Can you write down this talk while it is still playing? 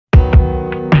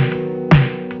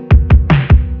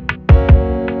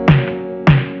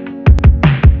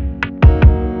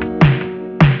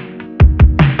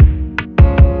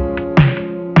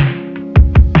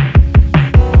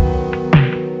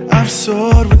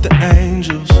with the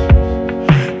angels.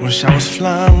 Wish I was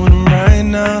flying with them right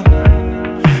now.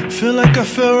 Feel like I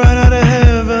fell right out of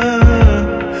heaven,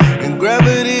 and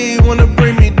gravity wanna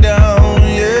bring me down,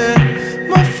 yeah.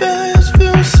 My failures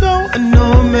feel so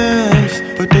enormous,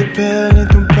 but they pale in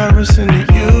comparison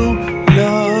to you,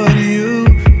 Lord, you,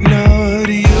 Lord,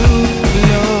 you,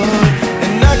 Lord.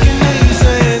 And I can hear you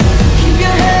saying, keep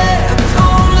your head up,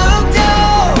 don't look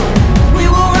down. We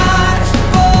will rise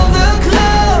above the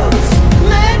clouds.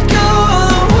 Let go of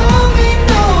the world we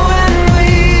know, and we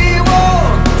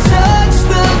won't touch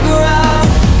the ground.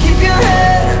 Keep your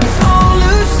head up, don't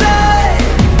lose sight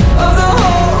of the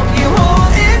hope you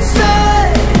hold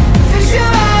inside. Fix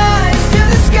your eyes to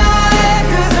the sky,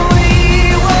 'cause we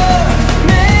were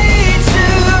made to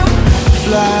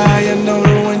fly. I know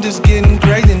the wind is getting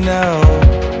crazy now,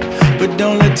 but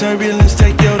don't let turbulence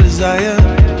take your desire.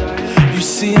 You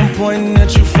see I'm pointing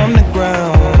at you from the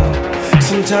ground.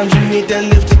 Sometimes you need that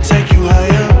lift to take you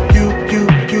higher.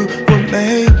 You were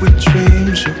made with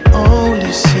dreams you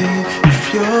only see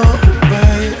if you're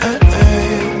away.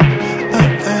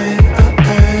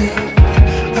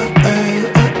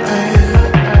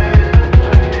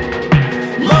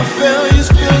 My failures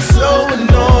feel so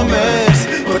enormous,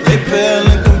 but they pale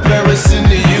in comparison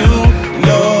to you,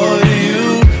 Lord, you,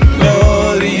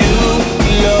 Lord, you,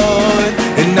 Lord.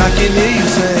 And I can hear you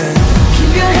saying,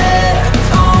 keep your head up,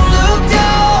 don't look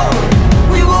down.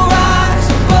 We will rise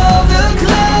above the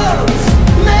clouds.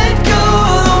 Let go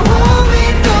of the world we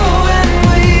know, and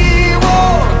we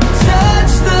won't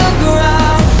touch the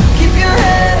ground. Keep your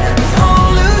head up,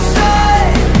 don't lose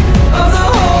sight of the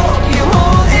hope you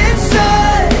hold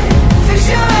inside. Fix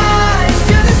your eyes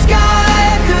to the sky,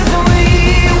 'cause we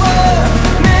were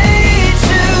made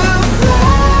to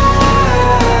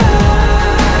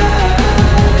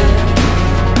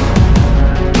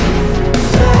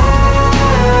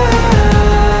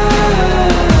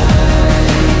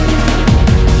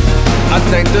I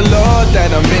thank the Lord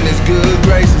that I'm in His good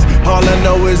graces. All I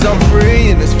know is I'm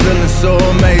free and it's feeling so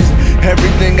amazing.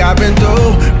 Everything I've been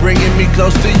through, bringing me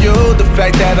close to you. The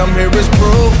fact that I'm here is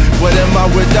proof. What am I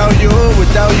without you,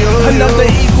 without you? Another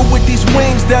eagle with these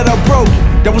wings that are broken,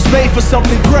 that was made for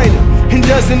something greater, and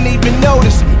doesn't even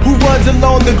notice who runs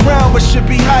along the ground, but should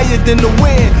be higher than the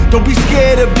wind. Don't be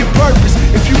scared of your purpose.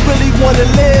 If you really want to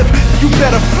live, you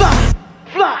better fly,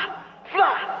 fly,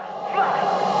 fly, fly.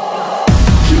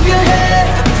 keep your head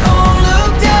up, don't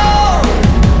look down.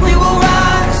 We will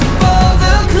rise above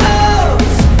the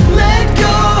clouds. Let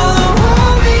go of the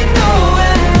world we know,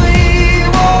 and we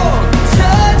won't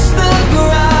touch the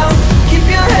ground. Keep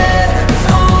your head up,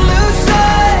 don't lose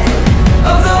sight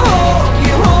of the hope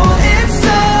you hold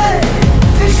inside.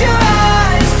 Fix your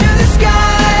eyes to the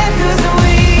sky, 'cause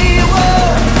we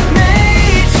were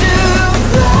made to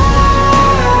fly.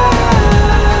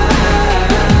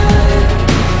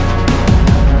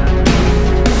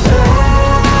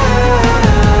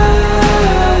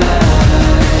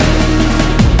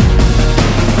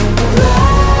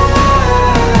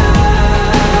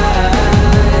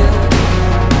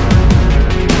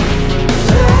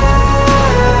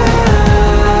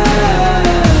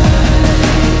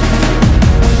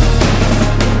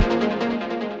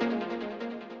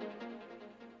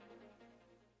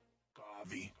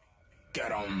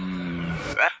 Get on.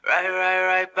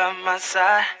 Right by my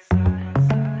side.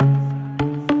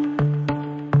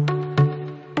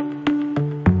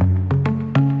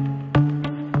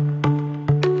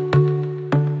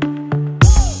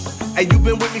 Hey, you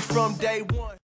been with me from day one.